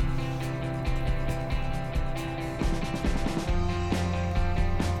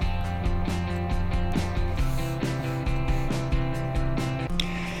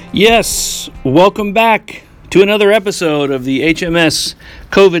Yes, welcome back to another episode of the HMS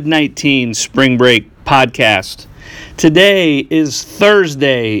COVID-19 Spring Break Podcast. Today is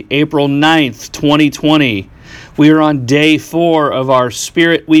Thursday, April 9th, 2020. We are on day 4 of our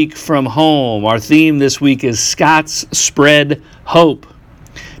Spirit Week from Home. Our theme this week is Scott's Spread Hope.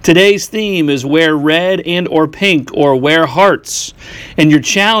 Today's theme is wear red and or pink or wear hearts. And your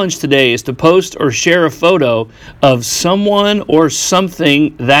challenge today is to post or share a photo of someone or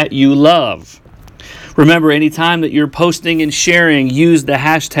something that you love. Remember, anytime that you're posting and sharing, use the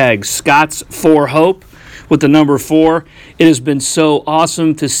hashtag Scots4Hope with the number 4. It has been so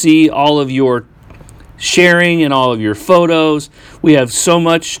awesome to see all of your sharing and all of your photos. We have so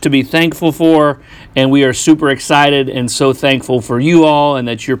much to be thankful for, and we are super excited and so thankful for you all and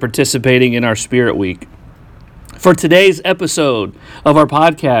that you're participating in our Spirit Week. For today's episode of our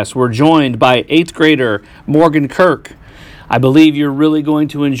podcast, we're joined by 8th grader Morgan Kirk. I believe you're really going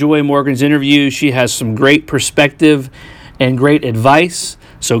to enjoy Morgan's interview. She has some great perspective and great advice,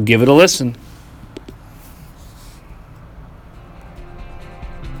 so give it a listen.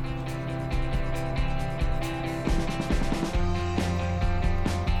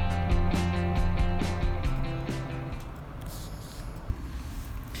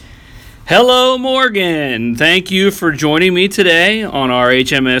 Hello, Morgan. Thank you for joining me today on our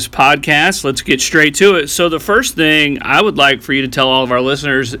HMS podcast. Let's get straight to it. So the first thing I would like for you to tell all of our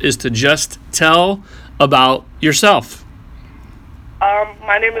listeners is to just tell about yourself.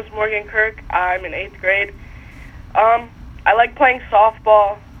 My name is Morgan Kirk. I'm in 8th grade. I like playing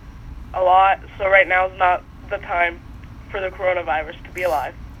softball a lot, so right now is not the time for the coronavirus to be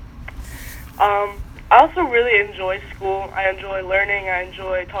alive. I also really enjoy school. I enjoy learning. I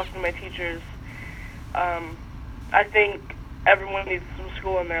enjoy talking to my teachers. I think everyone needs some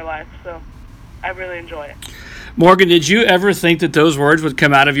school in their life, so I really enjoy it. Morgan, did you ever think that those words would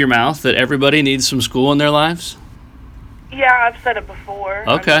come out of your mouth, that everybody needs some school in their lives? Yeah, I've said it before.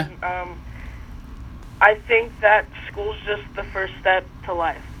 Okay. I think that school's just the first step to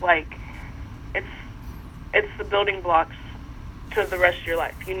life. Like, it's the building blocks to the rest of your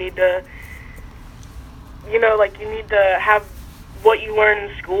life. You need to... you need to have what you learn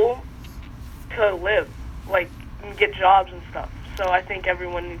in school to live, and get jobs and stuff. So I think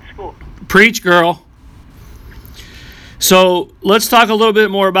everyone needs school. Preach, girl. So let's talk a little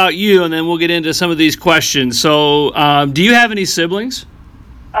bit more about you, and then we'll get into some of these questions. So do you have any siblings?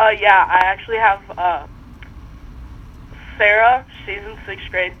 Yeah, I actually have Sarah. She's in 6th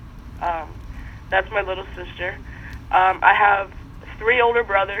grade. That's my little sister. I have 3 older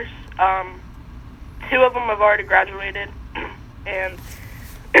brothers. 2 of them have already graduated, and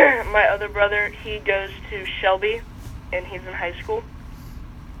my other brother, he goes to Shelby, and he's in high school.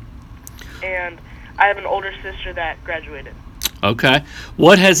 And I have an older sister that graduated. Okay.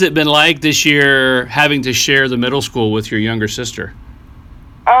 What has it been like this year having to share the middle school with your younger sister?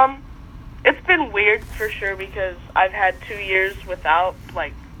 It's been weird for sure because I've had 2 years without,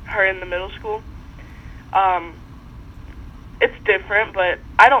 her in the middle school. It's different, but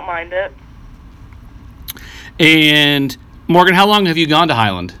I don't mind it. And, Morgan, how long have you gone to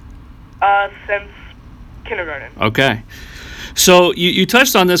Highland? Since kindergarten. Okay. So you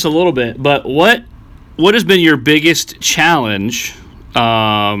touched on this a little bit, but what has been your biggest challenge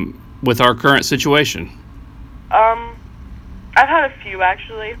with our current situation? I've had a few,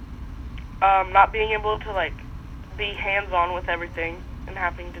 actually. Not being able to, be hands-on with everything and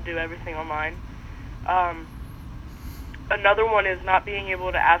having to do everything online. Another one is not being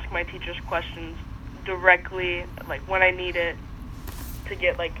able to ask my teachers questions directly, when I need it to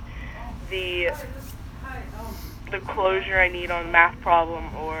get the closure I need on a math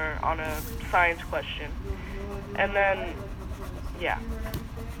problem or on a science question. And then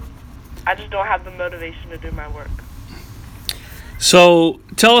I just don't have the motivation to do my work. So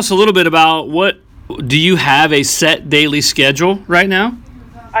tell us a little bit about do you have a set daily schedule right now?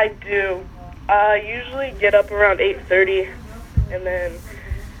 I do. I usually get up around 8:30, and then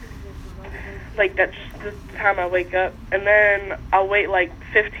that's the time I wake up, and then I'll wait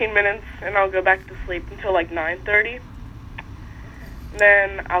 15 minutes and I'll go back to sleep until 9:30.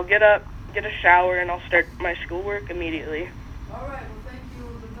 Then I'll get up, get a shower, and I'll start my schoolwork immediately. All right, well, thank you.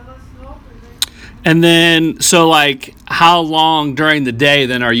 And then, so how long during the day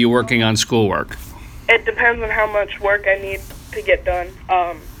then are you working on schoolwork? It depends on how much work I need to get done.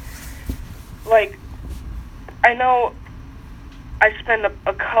 I know I spend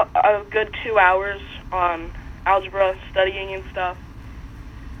a good 2 hours on algebra studying and stuff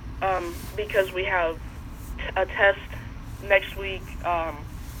because we have a test next week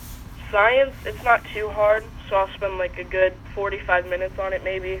Science, it's not too hard, so I'll spend like a good 45 minutes on it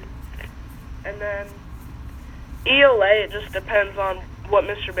maybe. And then ELA, it just depends on what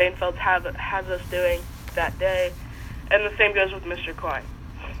Mr. Bainfeld has us doing that day. And the same goes with Mr. Klein.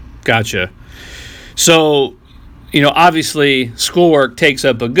 Gotcha. So, obviously schoolwork takes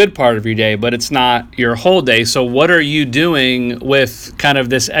up a good part of your day, but it's not your whole day. So what are you doing with kind of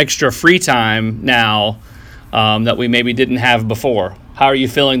this extra free time now that we maybe didn't have before? How are you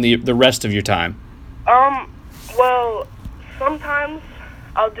filling the rest of your time? Well, sometimes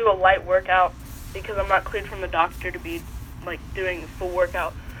I'll do a light workout because I'm not cleared from the doctor to be, like, doing a full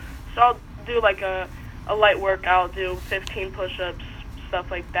workout. So I'll do, like, a light workout, do 15 push-ups, stuff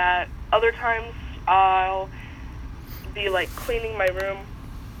like that. Other times I'll be, like, cleaning my room,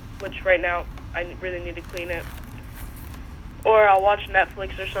 which right now I really need to clean it. Or I'll watch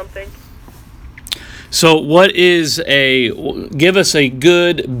Netflix or something. So give us a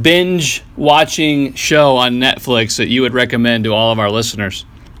good binge watching show on Netflix that you would recommend to all of our listeners.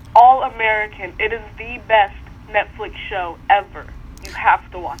 All American. It is the best Netflix show ever. You have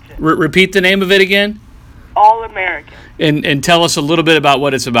to watch it. Repeat the name of it again? All American. And tell us a little bit about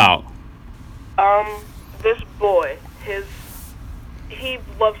what it's about. This boy, he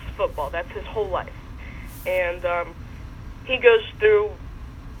loves football. That's his whole life. And he goes through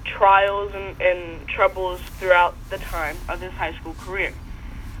trials and troubles throughout the time of his high school career.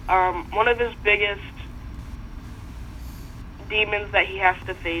 One of his biggest demons that he has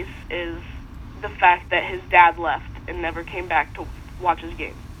to face is the fact that his dad left and never came back to watch his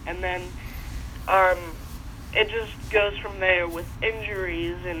game. And then it just goes from there with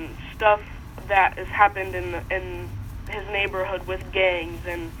injuries and stuff that has happened in his neighborhood with gangs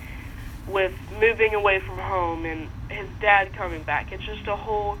and with moving away from home and his dad coming back. It's just a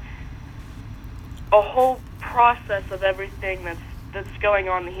whole process of everything that's going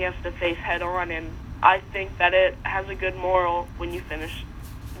on that he has to face head on, and I think that it has a good moral when you finish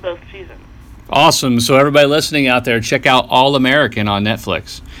both seasons. Awesome. So everybody listening out there, check out All American on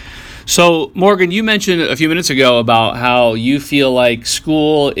Netflix. So, Morgan, you mentioned a few minutes ago about how you feel like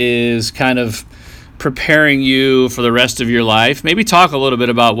school is kind of preparing you for the rest of your life. Maybe talk a little bit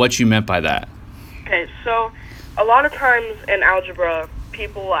about what you meant by that. Okay, so a lot of times in algebra,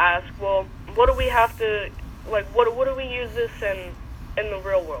 people will ask, well, what do we have to, like, what do we use this in the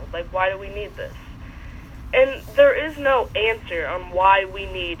real world? Like, why do we need this? And there is no answer on why we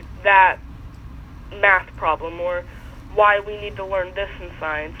need that math problem or why we need to learn this in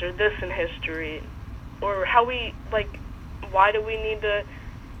science or this in history or why do we need to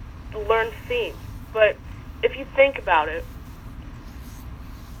learn themes. But if you think about it,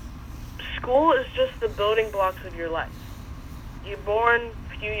 school is just the building blocks of your life. You're born,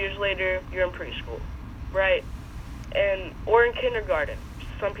 a few years later, you're in preschool, right? Or in kindergarten.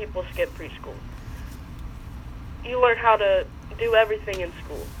 Some people skip preschool. You learn how to do everything in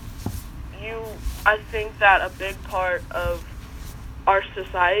school. I think that a big part of our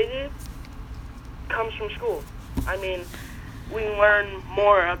society comes from school. I mean, we learn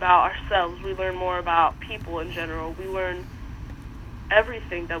more about ourselves. We learn more about people in general. We learn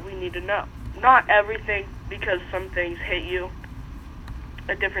everything that we need to know. Not everything, because some things hit you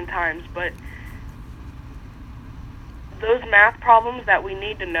at different times, but those math problems that we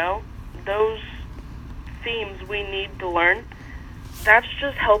need to know, those themes we need to learn, that's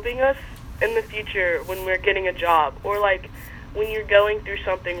just helping us in the future when we're getting a job, or like when you're going through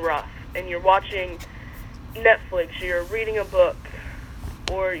something rough and you're watching Netflix, you're reading a book,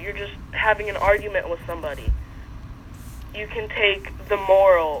 or you're just having an argument with somebody. You can take the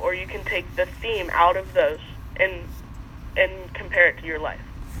moral or you can take the theme out of those and compare it to your life.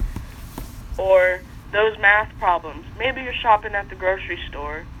 Or those math problems. Maybe you're shopping at the grocery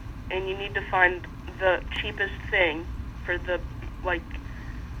store and you need to find the cheapest thing for the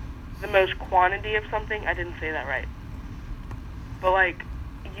most quantity of something. I didn't say that right. But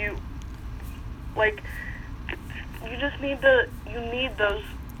you need those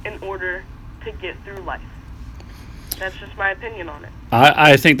in order to get through life. That's just my opinion on it.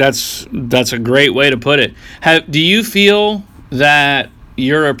 I think that's a great way to put it. Do you feel that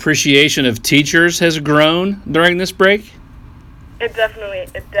your appreciation of teachers has grown during this break? It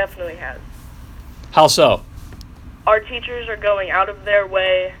definitely has. How so? Our teachers are going out of their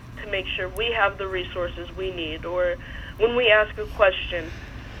way to make sure we have the resources we need, or when we ask a question,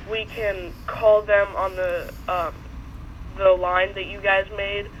 we can call them on the line that you guys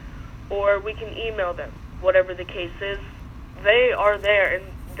made, or we can email them. Whatever the case is, they are there and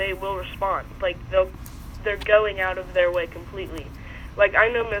they will respond. They're going out of their way completely. I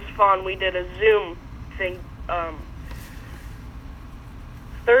know Miss Fawn, we did a Zoom thing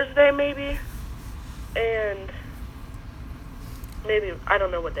Thursday maybe, and maybe, I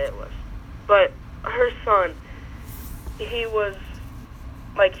don't know what day it was, but her son, he was,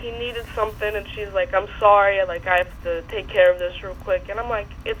 like, he needed something, and she's like, I'm sorry, like, I have to take care of this real quick, and I'm like,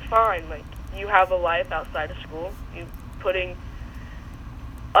 it's fine, like, you have a life outside of school, you putting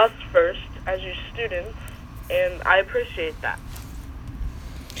us first as your students, and I appreciate that.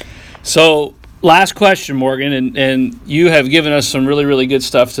 So, last question, Morgan, and you have given us some really, really good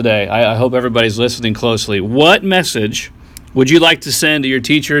stuff today. I hope everybody's listening closely. What message would you like to send to your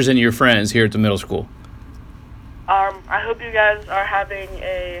teachers and your friends here at the middle school? I hope you guys are having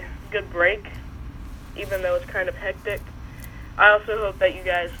a good break, even though it's kind of hectic. I also hope that you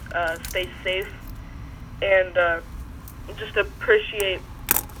guys stay safe and just appreciate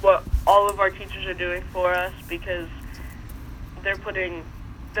what all of our teachers are doing for us, because they're putting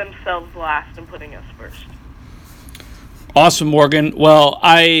themselves last and putting us first. Awesome, Morgan. Well,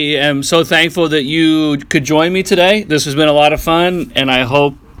 I am so thankful that you could join me today. This has been a lot of fun, and I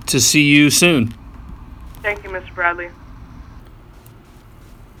hope to see you soon. Thank you, Mr. Bradley.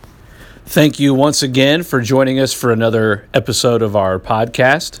 Thank you once again for joining us for another episode of our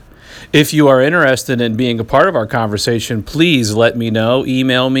podcast. If you are interested in being a part of our conversation, please let me know,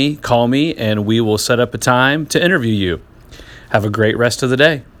 email me, call me, and we will set up a time to interview you. Have a great rest of the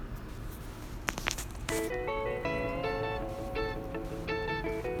day.